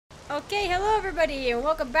Okay, hello everybody, and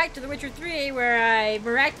welcome back to The Witcher 3, where I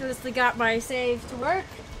miraculously got my save to work.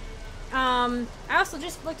 I also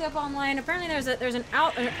just looked up online. Apparently, there's an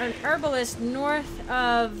herbalist north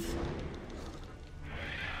of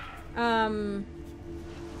Oxenfurt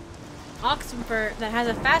that has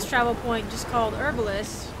a fast travel point just called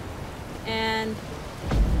Herbalist. And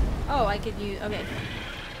oh, I could use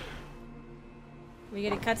We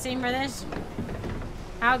get a cutscene for this?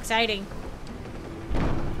 How exciting!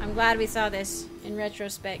 I'm glad we saw this in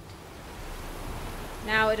retrospect.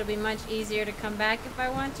 Now it'll be much easier to come back if I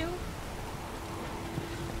want to.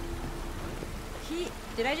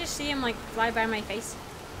 Did I just see him like fly by my face?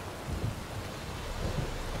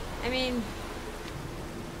 I mean,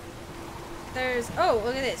 oh,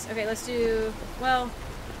 look at this. Okay, let's do, well,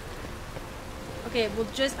 okay,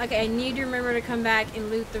 I need to remember to come back and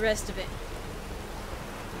loot the rest of it.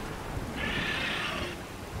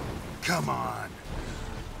 Come on.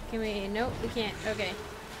 Can we? Nope, we can't. Okay.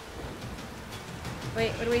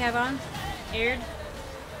 Wait, what do we have on? Aired?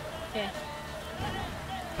 Okay.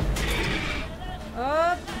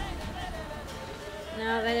 Oh!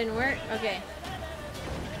 No, that didn't work. Okay.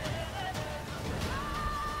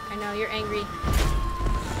 I know, you're angry.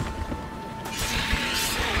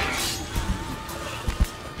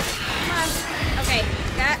 Come on. Okay.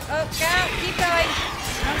 Go. Keep going.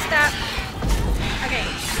 Don't stop. Okay.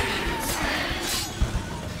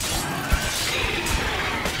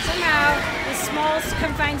 Somehow, this small,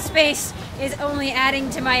 confined space is only adding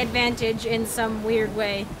to my advantage in some weird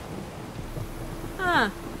way. Huh.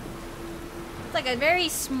 It's like a very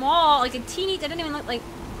small, like a teeny, it doesn't even look like,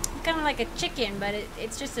 kind of like a chicken, but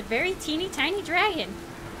it's just a very teeny tiny dragon.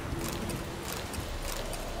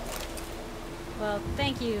 Well,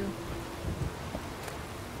 thank you.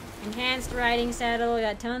 Enhanced riding saddle, we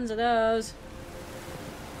got tons of those.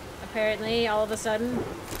 Apparently, all of a sudden.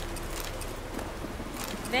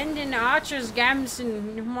 Venden Archer's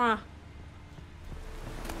Gamson.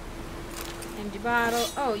 Empty bottle.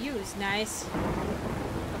 Oh, use. Nice.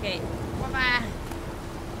 Okay. Bye-bye.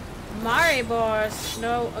 Maribors.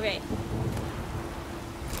 No. Okay.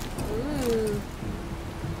 Ooh.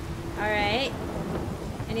 Alright.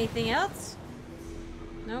 Anything else?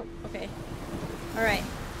 Nope. Okay. Alright.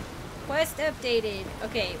 Quest updated.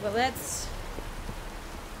 Okay, well let's...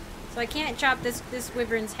 So I can't chop this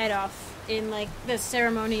wyvern's head off in like the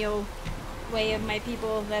ceremonial way of my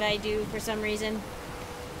people that I do for some reason.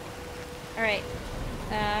 Alright.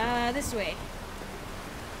 This way.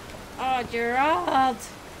 Oh, Gerald!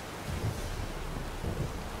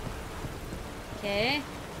 Okay.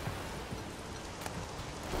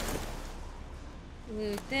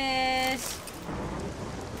 Loot this.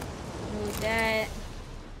 Loot that.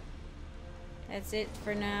 That's it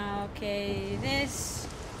for now. Okay, this.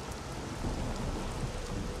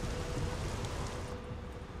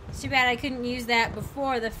 Too bad I couldn't use that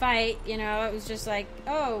before the fight, you know, it was just like,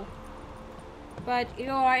 oh, but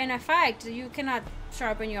you are in a fight, you cannot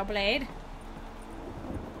sharpen your blade.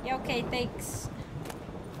 Yeah, okay, thanks.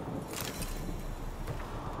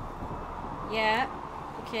 Yeah,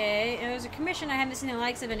 okay, it was a commission I haven't seen the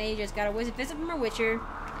likes of in ages. Got a visit from a witcher.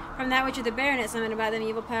 From that witcher, the baronet summoned by them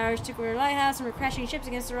evil powers took over a lighthouse and were crashing ships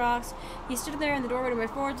against the rocks. He stood there in the doorway to my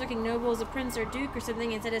forwards looking noble as a prince or duke or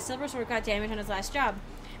something and said his silver sword got damaged on his last job.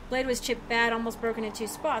 Blade was chipped bad, almost broken in 2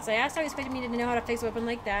 spots. I asked how he expected me to know how to fix a weapon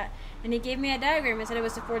like that, and he gave me a diagram and said I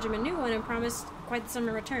was to forge him a new one and promised quite the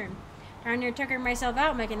summer return. Darn near tuckered myself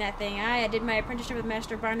out making that thing. I did my apprenticeship with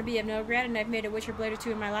Master Barnaby of Novigrad, and I've made a witcher blade or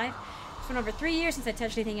 2 in my life. It's been over 3 years since I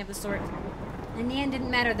touched anything of the sort. In the end,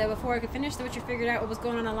 didn't matter though. Before I could finish, the witcher figured out what was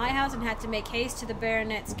going on in the lighthouse and had to make haste to the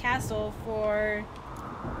baronet's castle for...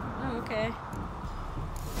 Oh, okay.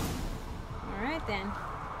 Alright then.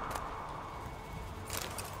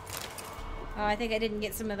 Oh, I think I didn't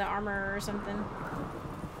get some of the armor or something.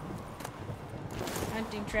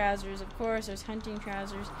 Hunting trousers, of course, there's hunting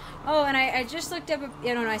trousers. Oh, and I just looked up,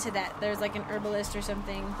 no, I said that. There's like an herbalist or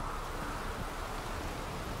something.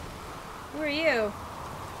 Who are you?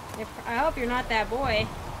 I hope you're not that boy.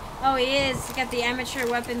 Oh, he is. He got the amateur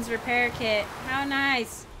weapons repair kit. How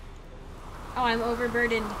nice. Oh, I'm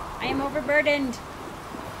overburdened. I am overburdened.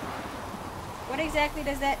 What exactly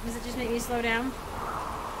does that, does it just make me slow down?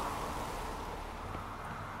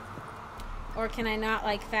 Or can I not,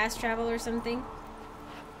 like, fast travel or something?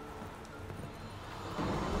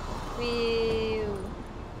 Whew.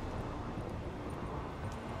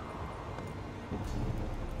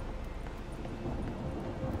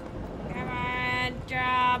 Come on,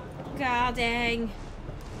 drop. God dang.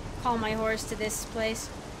 Call my horse to this place.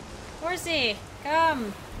 Horsey,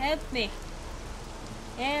 come. Help me.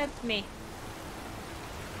 Help me.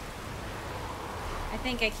 I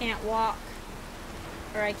think I can't walk.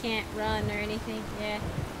 Or I can't run or anything. Yeah.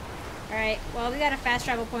 Alright, well, we got a fast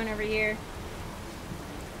travel point over here.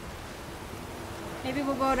 Maybe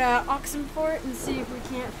we'll go to Oxenfort and see if we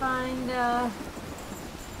can't find, oh,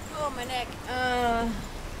 my neck.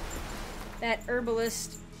 That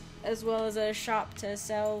herbalist, as well as a shop to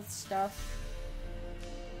sell stuff.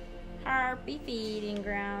 Harpy feeding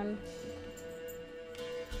ground.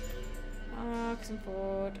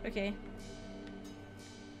 Oxenford. Okay.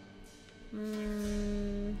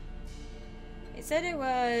 It said it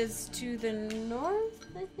was to the north,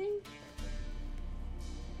 I think.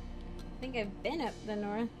 I think I've been up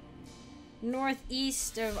the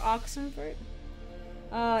northeast of Oxenford.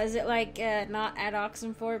 Is it like not at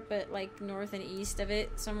Oxenford, but like north and east of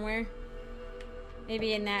it somewhere?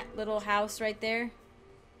 Maybe in that little house right there.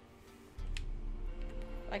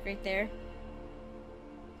 Like right there.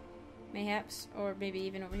 Mayhaps, or maybe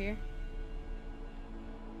even over here.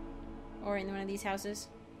 Or in one of these houses.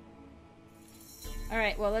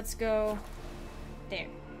 Alright, well, let's go there.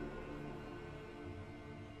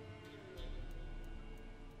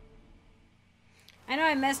 I know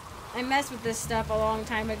I messed with this stuff a long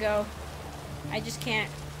time ago. I just can't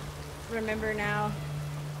remember now.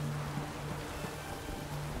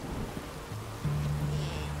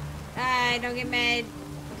 Ah, don't get mad.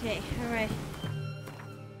 Okay, alright.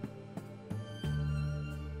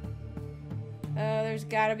 Oh, there's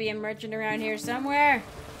gotta be a merchant around here somewhere.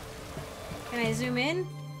 Can I zoom in?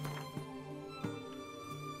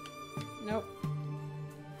 Nope.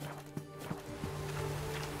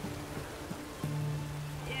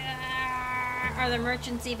 Yeah. Are the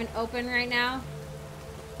merchants even open right now?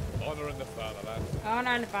 Honor in the fatherland.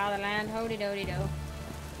 Honor in the fatherland. Hody doody do.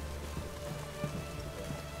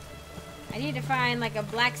 I need to find like a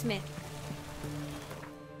blacksmith.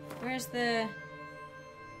 Where's the...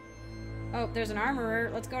 Oh, there's an armorer.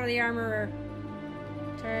 Let's go to the armorer.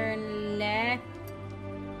 Turn left.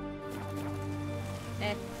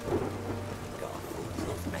 Left. Got a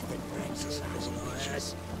foolproof method for exercising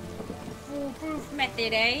wires. Foolproof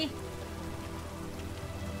method, eh?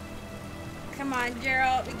 Come on,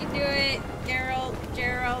 Gerald. We can do it. Gerald.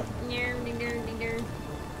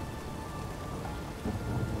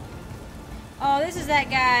 Oh, this is that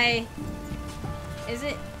guy. Is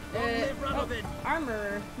it?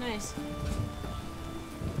 Armorer. Nice.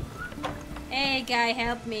 Hey, guy,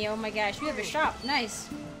 help me. Oh my gosh, you have a shop. Nice.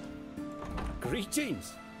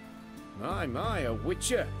 Greetings. My, a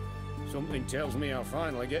witcher. Something tells me I'll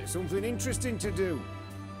finally get something interesting to do.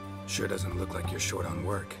 Sure doesn't look like you're short on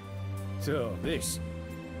work. So, this.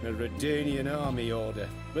 A Redanian army order.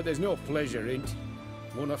 But there's no pleasure in it.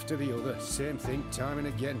 One after the other. Same thing time and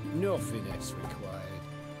again. No finesse required.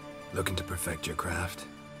 Looking to perfect your craft?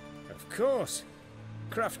 Of course.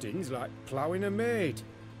 Crafting's like ploughing a maid.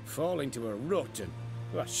 Fall into a rut and...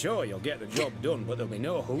 Well, sure, you'll get the job done, but there'll be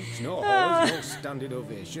no hoops, no holes, no standing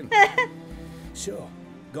ovation. So,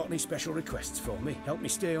 got any special requests for me? Help me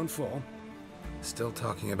stay on form? Still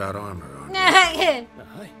talking about armor, aren't you?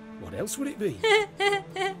 Aye, what else would it be?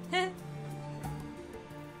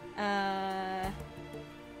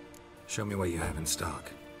 Show me what you have in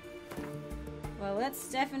stock. Well,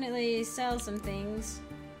 let's definitely sell some things.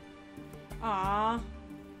 Aww.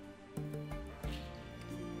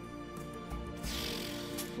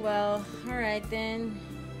 Well, alright then.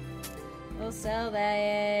 We'll sell that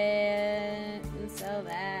and sell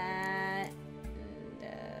that.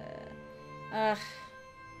 And,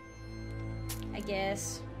 I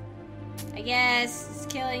guess. It's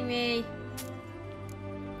killing me.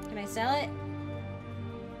 Can I sell it?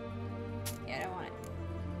 Yeah, I don't want it.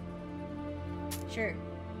 Sure.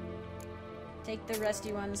 Take the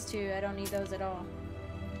rusty ones too. I don't need those at all.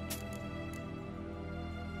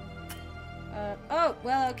 Oh,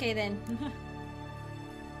 well, okay then.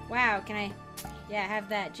 Wow, can I... Yeah, have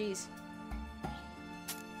that, jeez.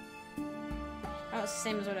 Oh, it's the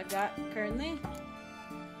same as what I've got currently.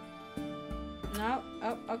 No.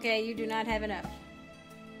 Oh, okay, you do not have enough.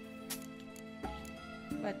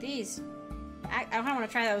 But these... I don't want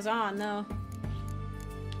to try those on, though.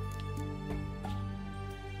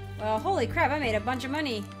 Well, holy crap, I made a bunch of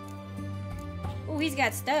money. Ooh, he's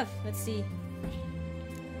got stuff. Let's see.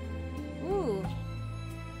 Ooh.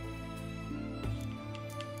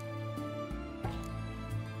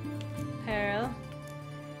 Pearl.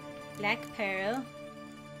 Black pearl.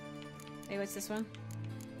 Wait, what's this one?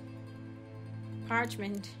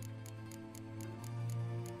 Parchment.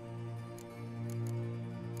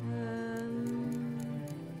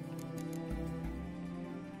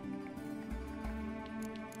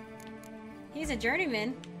 He's a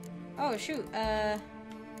journeyman. Oh, shoot.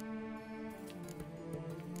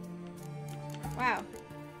 Wow.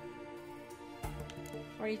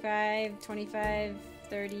 45, 25,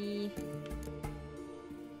 30,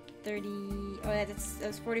 30. Oh,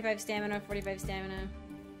 that's 45 stamina, 45 stamina.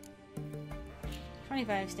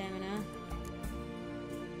 25 stamina.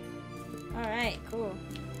 Alright, cool.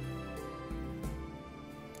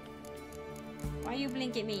 Why you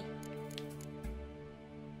blink at me?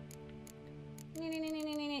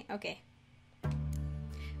 Okay.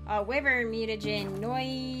 Wyvern mutagen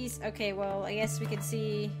noise. Okay, well, I guess we could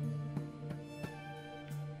see.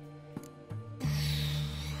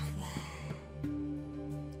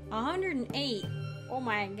 108. Oh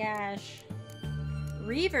my gosh.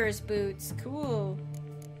 Reaver's boots. Cool.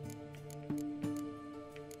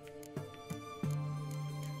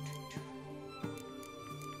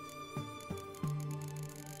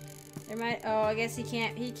 There might. Oh, I guess he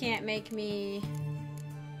can't make me.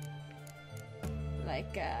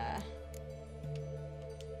 Like,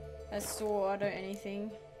 a sword or anything.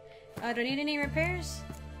 Do I need any repairs?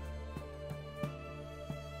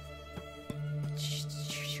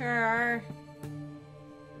 Sure.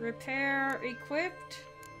 Repair equipped?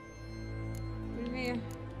 What do you mean?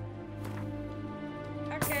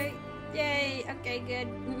 Okay. Yay. Okay, good.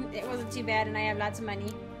 It wasn't too bad and I have lots of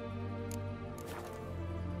money.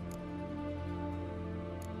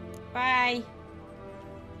 Bye.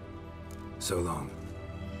 So long.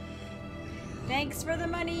 Thanks for the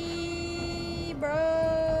money,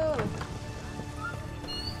 bro.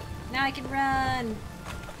 Now I can run.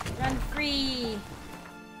 Run free.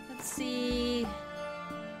 Let's see.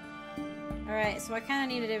 Alright, so I kind of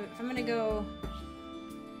need to... If I'm going to go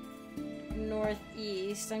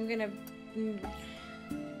northeast, I'm going to...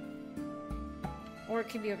 Or it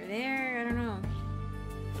could be over there. I don't know.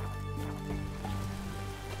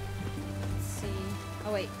 Let's see.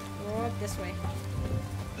 Oh, wait. We'll go up this way.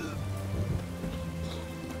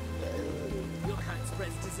 Your kind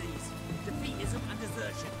spreads disease, defeatism, and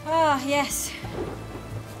desertion. Ah, yes.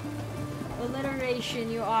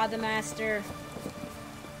 Alliteration, you are the master.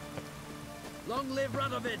 Long live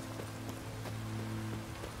Radovid!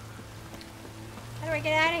 How do I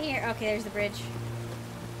get out of here? Okay, there's the bridge.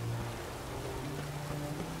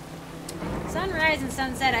 Sunrise and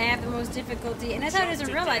sunset, I have the most difficulty. And that's how it is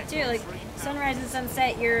in real life, too. Like, sunrise and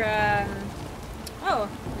sunset, you're, Oh,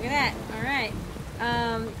 look at that. Alright.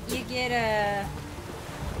 You get a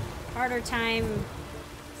harder time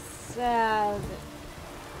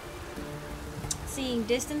seeing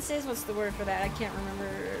distances. What's the word for that? I can't remember.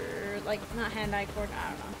 Like, not hand-eye coordinate.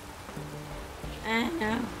 I don't know.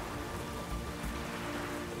 I don't know.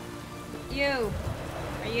 You.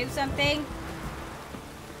 Are you something?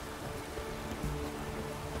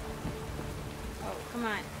 Oh, come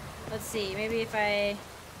on. Let's see. Maybe if I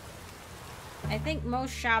think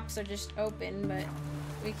most shops are just open, but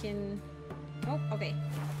we can... Oh, okay.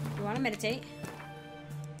 You want to meditate?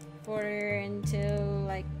 4 until,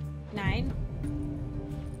 like, 9.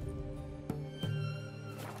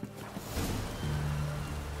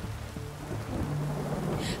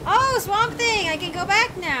 Oh, Swamp Thing! I can go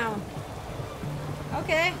back now!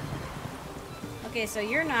 Okay. Okay, so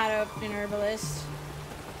you're not an herbalist.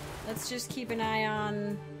 Let's just keep an eye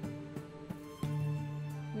on...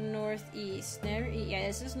 northeast. Never. Yeah,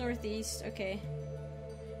 this is northeast. Okay.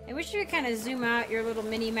 I wish you could kind of zoom out your little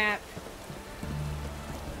mini map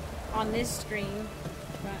on this screen.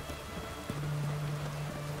 But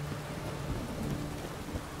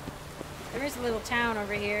there is a little town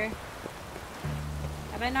over here.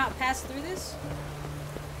 Have I not passed through this?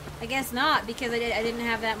 I guess not, because I didn't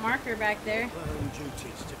have that marker back there.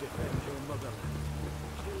 Duties to defend your motherland.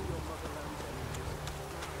 Kill your motherland's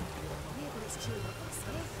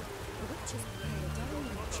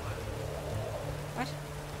What?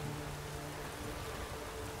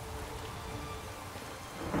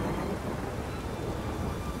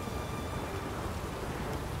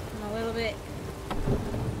 I'm a little bit.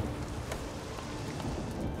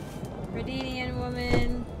 Redanian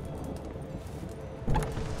woman.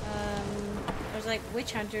 There's like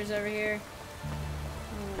witch hunters over here.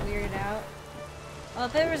 I'm weirded out. Well,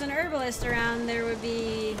 if there was an herbalist around, there would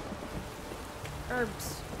be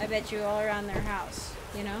herbs, I bet you, all around their house,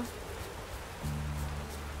 you know?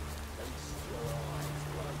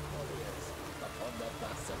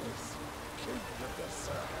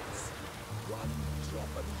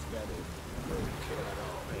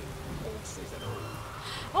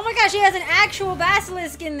 Oh my gosh, he has an actual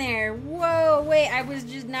basilisk in there! Whoa, wait, I was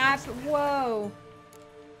just not... Whoa.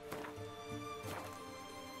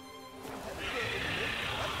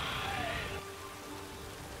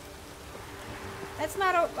 That's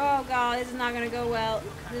not a... Oh god, this is not gonna go well.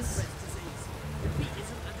 This...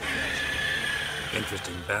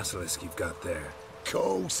 Interesting basilisk you've got there.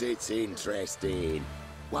 Course it's interesting.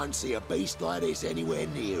 Won't see a beast like this anywhere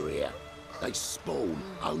near here. They spawn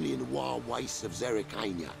only in the wild wastes of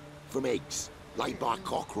Zerrikania, from eggs laid by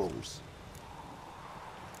cockerels.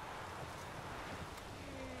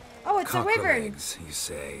 Oh, it's a Cockerel wyvern. eggs, you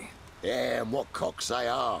say? Yeah, and what cocks they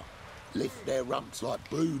are. Lift their rumps like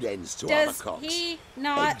brood hens to Does other cocks. he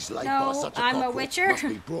not Eggs laid by know such a I'm a cockerel witcher? must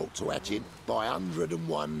be brought to hatching by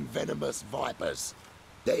 101 venomous vipers.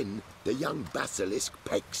 Then the young basilisk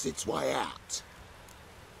pecks its way out.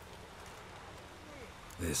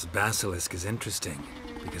 This basilisk is interesting,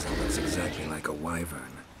 because it looks exactly like a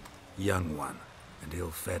wyvern. Young one, and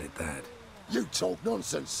ill-fed at that. You talk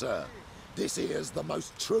nonsense, sir. This here's the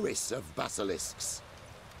most truest of basilisks.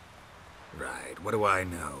 Right, what do I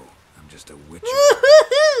know? I'm just a witcher.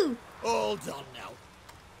 Woohoo! Hold on now.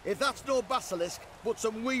 If that's no basilisk, but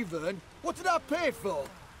some wyvern, what did I pay for?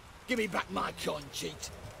 Give me back my coin,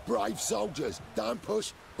 cheat. Brave soldiers, don't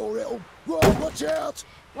push, or it'll... Whoa, watch out!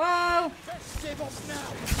 Whoa! Save us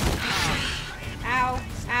now. Ow!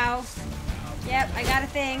 Ow! Yep, I got a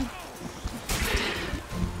thing.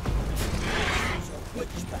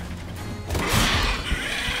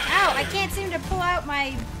 Ow! I can't seem to pull out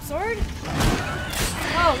my sword.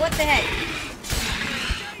 Oh, what the heck?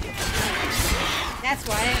 That's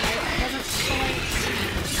why I wasn't pulling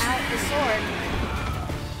out the sword.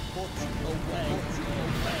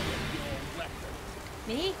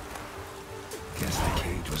 Me? Guess the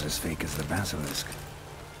cage was as fake as the basilisk.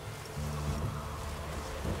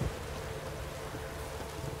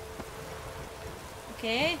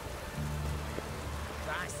 Okay.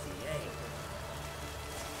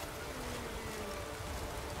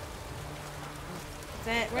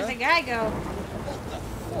 Where'd the guy go?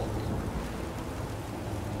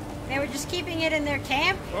 They were just keeping it in their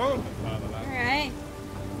camp? Oh, Alright.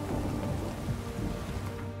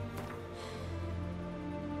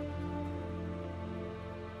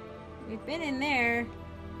 We've been in there.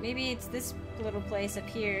 Maybe it's this little place up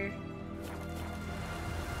here.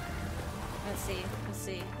 Let's see. Let's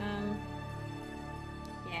see.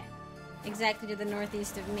 Yeah. Exactly to the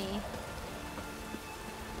northeast of me.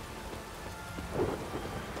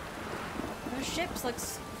 Those ships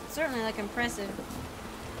looks certainly look impressive.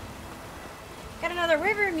 Got another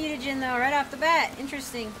river mutagen though, right off the bat.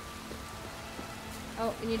 Interesting.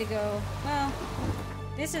 Oh, we need to go. Well,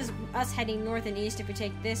 this is us heading north and east if we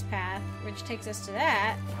take this path, which takes us to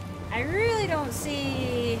that. I really don't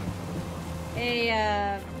see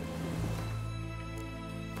a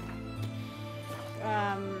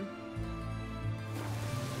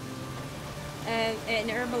an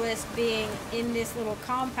herbalist being in this little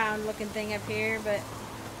compound looking thing up here, but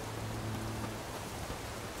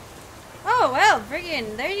oh well,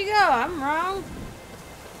 friggin' there you go. I'm wrong.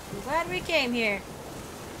 I'm glad we came here.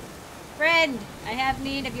 Friend, I have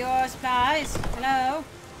need of your supplies. Hello?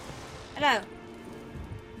 Hello.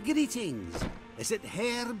 Greetings. Is it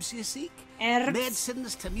herbs you seek? Herbs.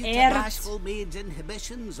 Medicines to mute a Herbs. bashful maid's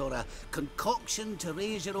inhibitions, or a concoction to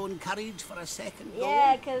raise your own courage for a second go?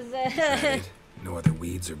 Yeah, cause That it? No other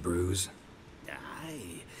weeds or brews?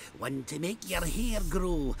 Aye. One to make your hair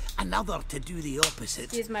grow, another to do the opposite.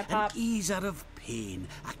 Excuse my pop. An easer of pain,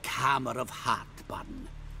 a calmer of heartburn.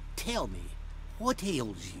 Tell me, what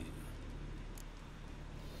ails you?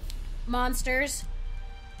 monsters.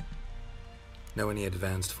 Know any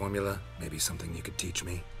advanced formula? Maybe something you could teach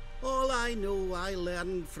me? All I know I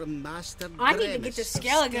learned from Master I need to get Gremis to of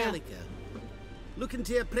Skellige. Looking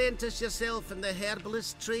to apprentice yourself in the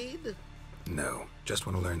herbalist trade? No, just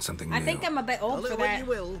want to learn something new. I think I'm a bit old Call for it what that. you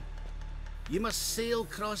will. You must sail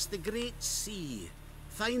across the great sea,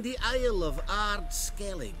 find the Isle of Ard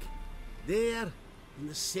Skellig. There, in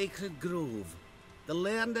the sacred grove, the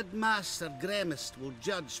learned Master Gremis will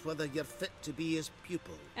judge whether you're fit to be his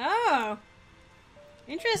pupil. Oh,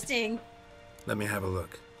 interesting. Let me have a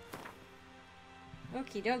look.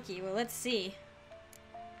 Okie dokie, well let's see.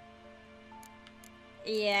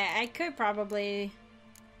 Yeah, I could probably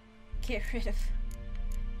get rid of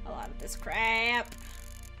a lot of this crap.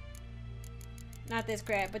 Not this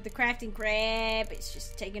crap, but the crafting crap. It's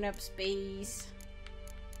just taking up space.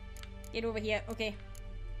 Get over here. Okay.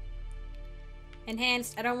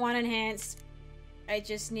 Enhanced. I don't want enhanced. I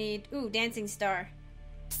just need... Ooh, dancing star.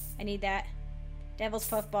 I need that. Devil's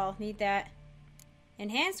puffball. Need that.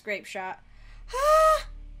 Enhanced grape shot.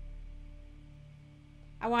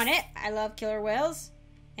 I want it. I love killer whales.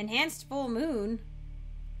 Enhanced full moon.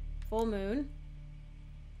 Full moon.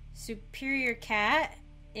 Superior cat.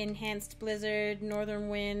 Enhanced blizzard. Northern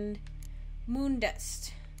wind. Moon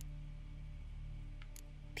dust.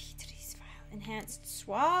 Petrie's Enhanced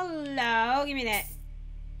swallow. Give me that.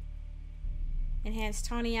 Enhanced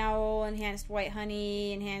tawny owl. Enhanced white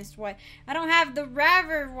honey. Enhanced white. I don't have the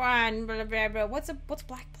raver one. Blah, blah, blah. What's black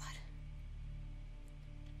blood?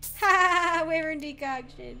 Ha! Wyvern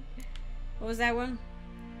decoction. What was that one?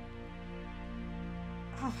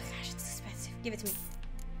 Oh my gosh, it's expensive. Give it to me.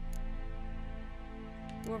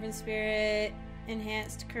 Dwarven spirit.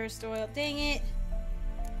 Enhanced cursed oil. Dang it.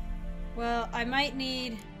 Well, I might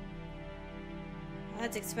need... Oh,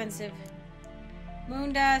 that's expensive.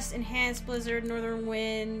 Moon dust, enhanced blizzard, northern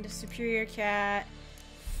wind, superior cat,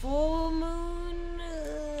 full moon.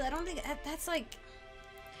 I don't think that's like.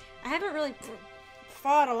 I haven't really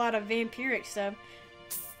fought a lot of vampiric stuff.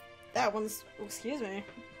 That one's. Excuse me.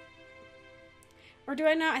 Or do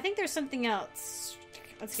I not? I think there's something else.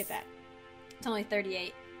 Let's get that. It's only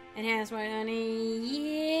 38. Enhanced white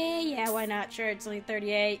honey. Yeah, why not? Sure, it's only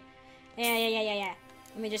 38. Yeah.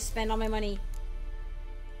 Let me just spend all my money.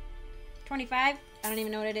 25? I don't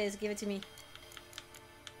even know what it is. Give it to me.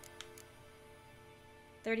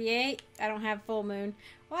 38? I don't have full moon.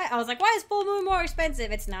 What? I was like, why is full moon more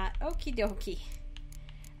expensive? It's not. Okie dokie.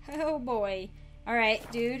 Oh boy.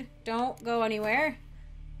 Alright, dude. Don't go anywhere.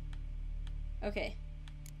 Okay.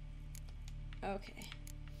 Okay.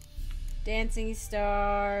 Dancing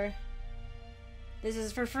star. This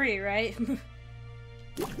is for free, right?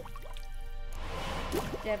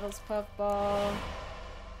 Devil's puffball.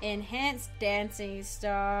 Enhanced dancing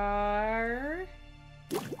star.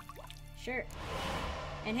 Sure.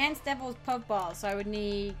 Enhanced devil's puffball. So I would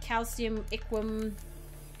need calcium, ichwum,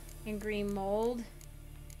 and green mold.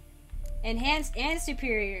 Enhanced and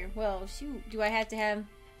superior. Well, shoot. Do I have to have...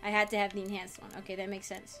 I had to have the enhanced one. Okay, that makes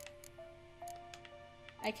sense.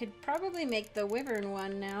 I could probably make the wyvern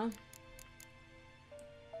one now.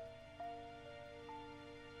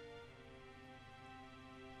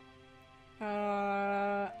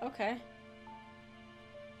 Okay.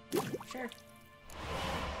 Sure.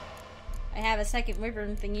 I have a second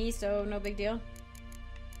wyvern thingy, so no big deal.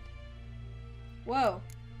 Whoa.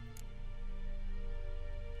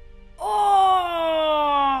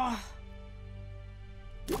 Oh!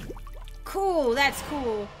 Cool, that's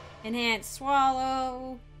cool. Enhanced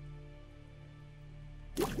swallow.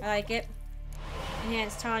 I like it.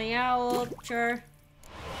 Enhanced tawny owl, sure.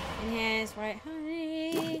 Enhanced white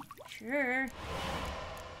honey, sure.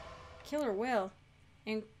 Killer whale.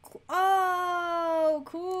 And oh,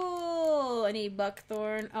 cool. I need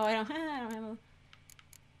buckthorn. Oh, I don't have a...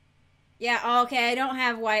 Yeah, okay, I don't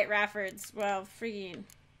have white raffords. Well, freaking.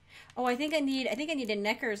 Oh, I think I need a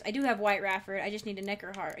Necker's. I do have white rafford. I just need a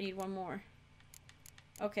Necker heart. I need one more.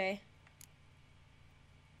 Okay.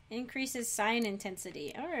 Increases sign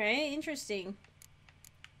intensity. Alright, interesting.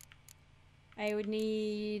 I would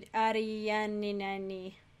need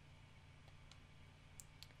Arianinani.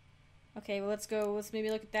 Okay, well let's go. Let's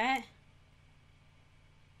maybe look at that.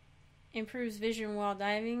 Improves vision while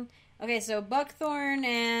diving. Okay, so buckthorn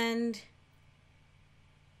and...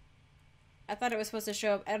 I thought it was supposed to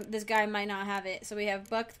show up. This guy might not have it. So we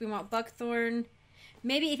have we want buckthorn.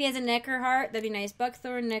 Maybe if he has a Necker heart, that'd be nice.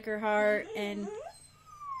 Buckthorn, Necker heart, and...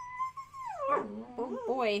 Oh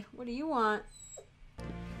boy, what do you want? I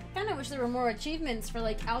kind of wish there were more achievements for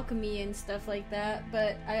like alchemy and stuff like that,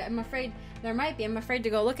 but I'm afraid there might be. I'm afraid to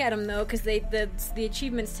go look at them though, because the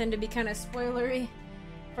achievements tend to be kind of spoilery.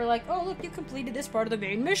 For like, oh look, you completed this part of the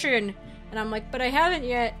main mission, and I'm like, but I haven't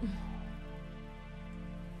yet.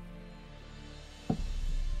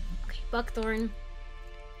 Okay, buckthorn,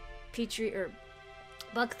 Petrie or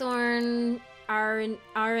buckthorn,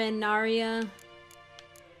 Arenaria,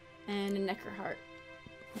 and a Necker heart.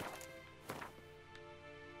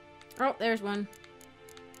 Oh, there's one.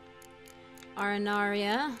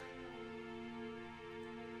 Arenaria.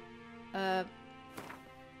 Yeah,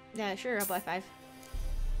 sure, I'll buy 5.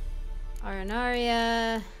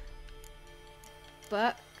 Arenaria.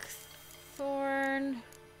 Buckthorn.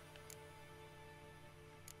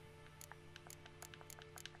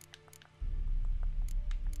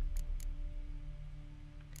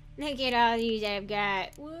 Look at all these I've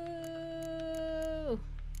got. Woo!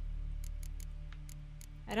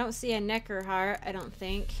 I don't see a Necker heart, I don't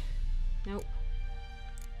think. Nope.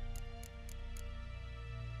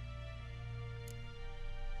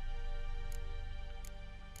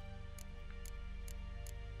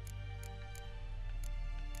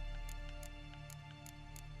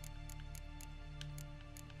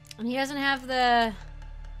 And he doesn't have the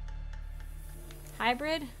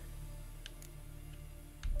hybrid?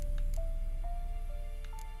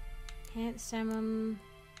 Handsome,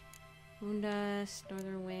 Moondust,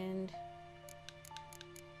 Northern Wind,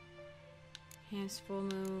 Enhanced full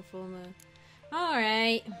moon, full moon.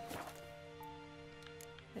 Alright.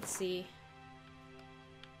 Let's see.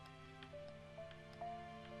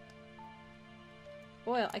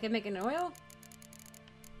 Oil. I can make an oil?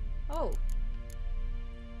 Oh.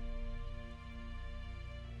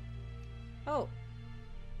 Oh.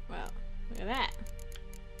 Well, look at that.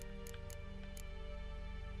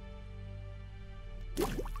 So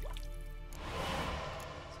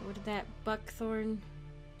what did that buckthorn?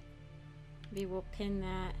 Maybe we'll pin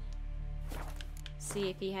that. See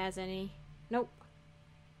if he has any. Nope.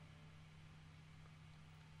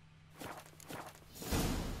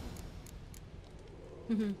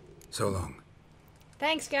 So long.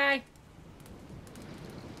 Thanks, guy.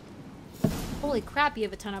 Holy crap, you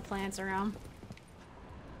have a ton of plants around.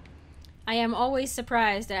 I am always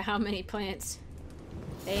surprised at how many plants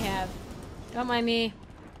they have. Don't mind me.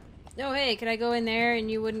 Oh, hey, could I go in there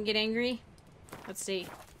and you wouldn't get angry? Let's see.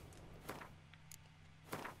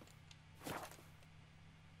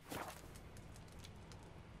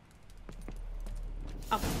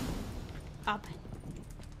 Up. Up.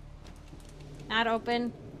 Not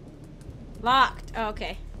open. Locked. Oh,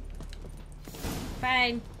 okay.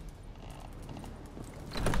 Fine.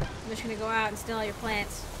 I'm just gonna go out and steal all your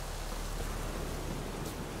plants.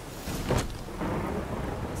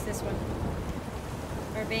 What's this one?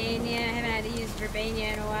 Verbania. I haven't had to use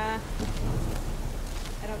Verbania in a while.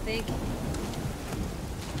 I don't think.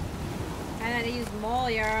 I haven't had to use Mole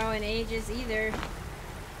Yarrow in ages either.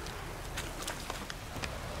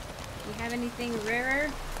 Do you have anything rarer?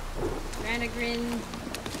 Ranagrin.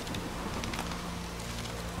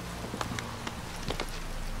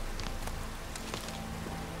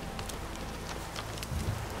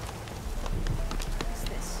 What's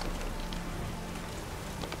this?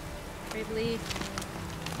 Ridley.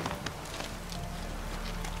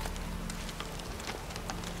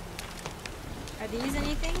 Are these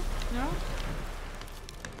anything? No?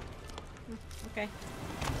 Okay.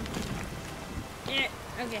 Yeah,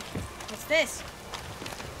 okay. What's this?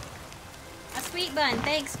 A sweet bun.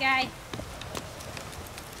 Thanks, guy.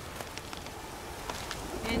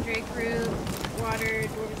 Mandrake root, water,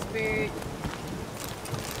 dwarven spirit.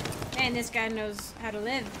 Man, this guy knows how to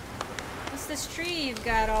live. What's this tree you've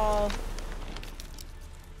got all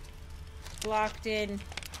blocked in?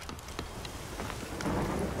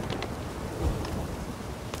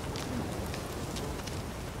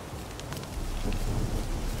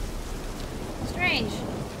 Strange.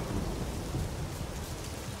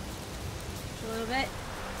 A little bit.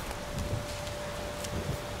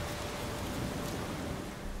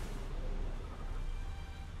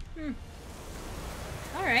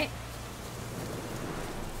 Alright.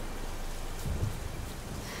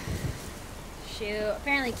 Shoot.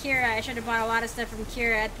 Apparently Kira, I should have bought a lot of stuff from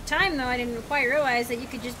Kira. At the time, though, I didn't quite realize that you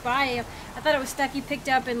could just buy... I thought it was stuff you picked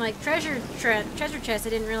up in, like, treasure chests. I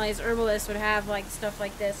didn't realize Herbalists would have, like, stuff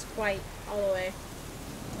like this quite all the way.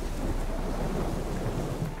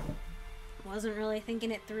 Wasn't really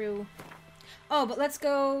thinking it through. Oh, but let's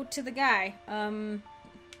go to the guy.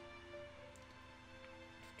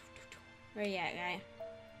 Where you at, guy?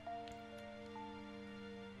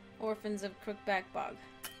 Orphans of Crookback Bog.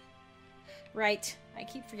 Right. I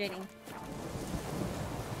keep forgetting.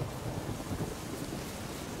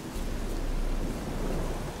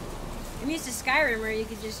 I'm used to Skyrim where you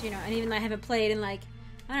could just, you know, and even though I haven't played in like,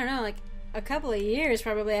 I don't know, like a couple of years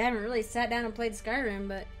probably. I haven't really sat down and played Skyrim,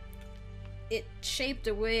 but it shaped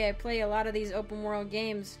the way I play a lot of these open world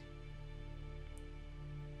games.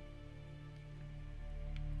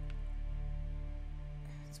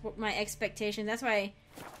 That's what my expectations. That's why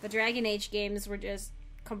the Dragon Age games were just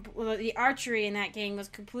the archery in that game was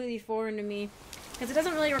completely foreign to me because it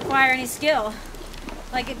doesn't really require any skill.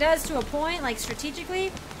 Like it does to a point, like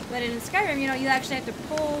strategically, but in Skyrim, you know, you actually have to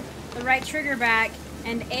pull the right trigger back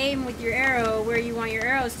and aim with your arrow where you want your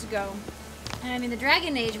arrows to go. And I mean, the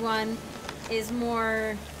Dragon Age one is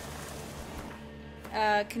more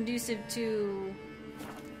conducive to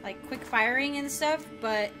like quick firing and stuff,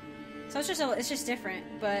 but so it's just different.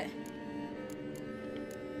 But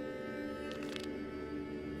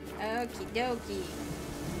okie dokie,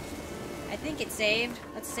 I think it's saved.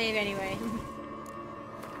 Let's save anyway.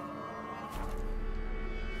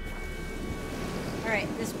 All right,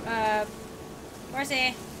 this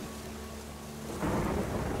horsey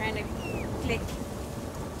trying to click.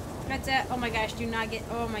 That's it. Oh my gosh, do not get...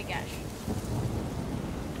 Oh my gosh.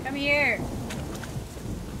 Come here.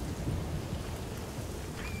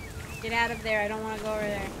 Get out of there. I don't want to go over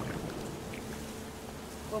there.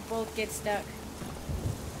 We'll both get stuck.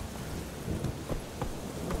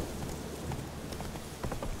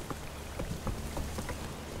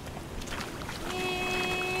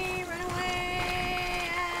 Yay, run away.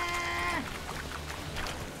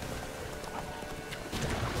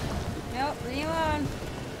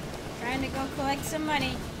 collect some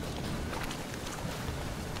money.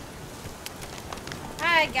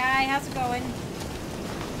 Hi, guy. How's it going?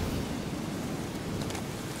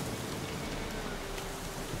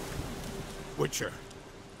 Witcher,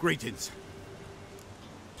 greetings.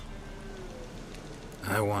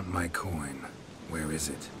 I want my coin. Where is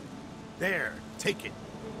it? There, take it.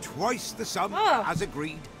 Twice the sum, Oh. as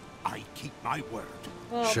agreed. I keep my word.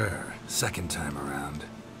 Well, Sure, second time around.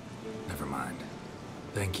 Never mind.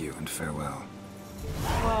 Thank you and farewell.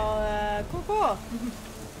 well, cool.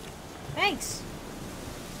 Thanks.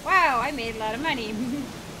 Wow, I made a lot of money.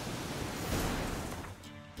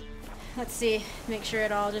 Let's see. Make sure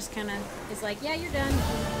it all just kind of is like, yeah, you're done.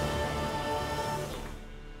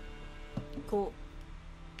 Cool.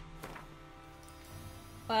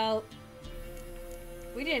 Well,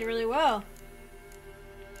 we did really well.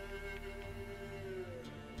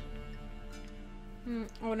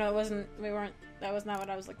 Oh no, it wasn't. We weren't. That was not what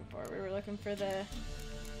I was looking for. We were looking for the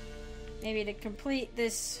maybe to complete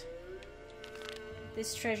this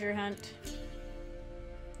treasure hunt.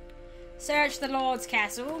 Search the Lord's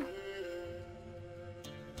castle.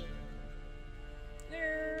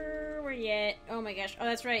 Where you at? Oh my gosh. Oh,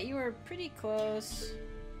 that's right. You were pretty close.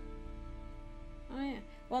 Oh yeah.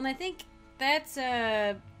 Well, and I think that's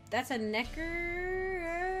a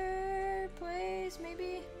Necker place,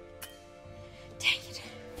 maybe. Dang it.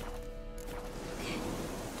 Okay.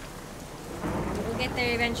 We'll get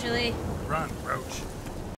there eventually. Run, Roach.